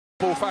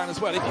football fan as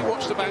well. If you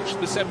watch the match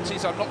from the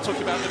 70s, I'm not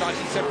talking about the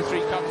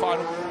 1973 Cup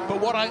final, but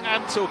what I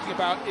am talking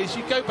about is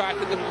you go back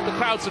and the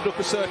crowds would look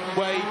a certain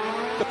way,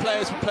 the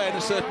players were playing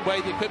a certain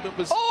way, the equipment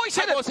was... Oh, he's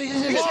hit him! He's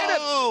hit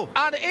him!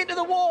 And into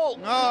the wall.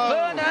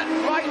 Werner,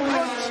 right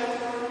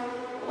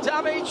front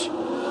damage,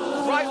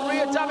 right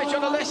rear damage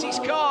on Alesi's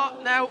car.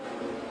 Now,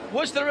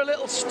 was there a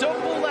little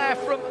stumble there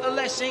from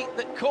Alesi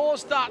that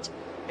caused that?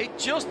 It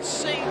just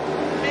seemed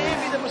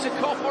maybe there was a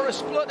cough or a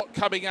split.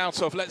 Coming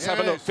out of, let's have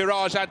a look.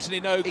 Virage, Anthony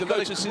Nogue, the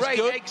Lotus is good.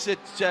 Great exit,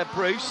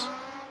 Bruce.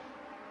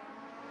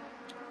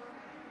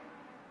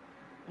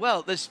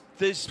 Well, there's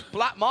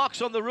black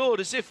marks on the road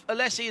as if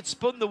Alesi had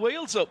spun the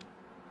wheels up.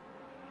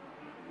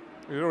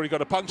 We've already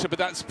got a puncture, but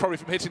that's probably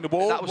from hitting the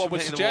wall. That was one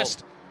would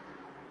suggest.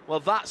 Well,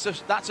 that's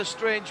a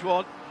strange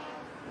one.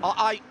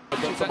 Let's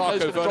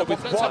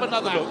have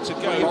another look to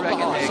go.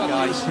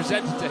 Something was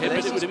presented to him,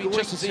 but it would have been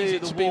just as easy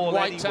to be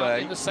wiped out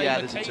in the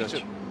same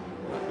occasion.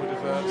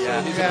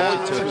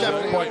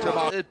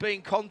 There'd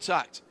been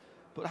contact,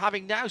 but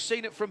having now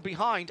seen it from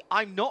behind,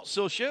 I'm not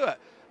so sure.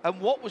 And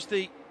what was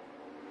the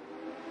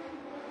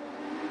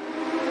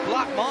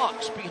black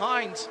marks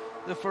behind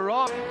the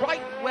Ferrari, right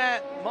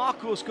where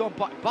Marco's gone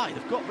by?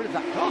 They've got rid of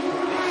that car.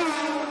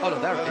 Oh no,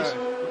 there it is,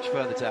 much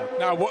further down.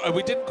 Now, what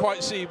we didn't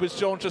quite see was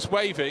John just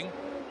waving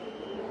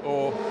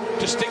or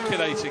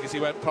gesticulating as he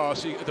went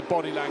past. The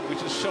body language,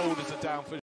 his shoulders are down for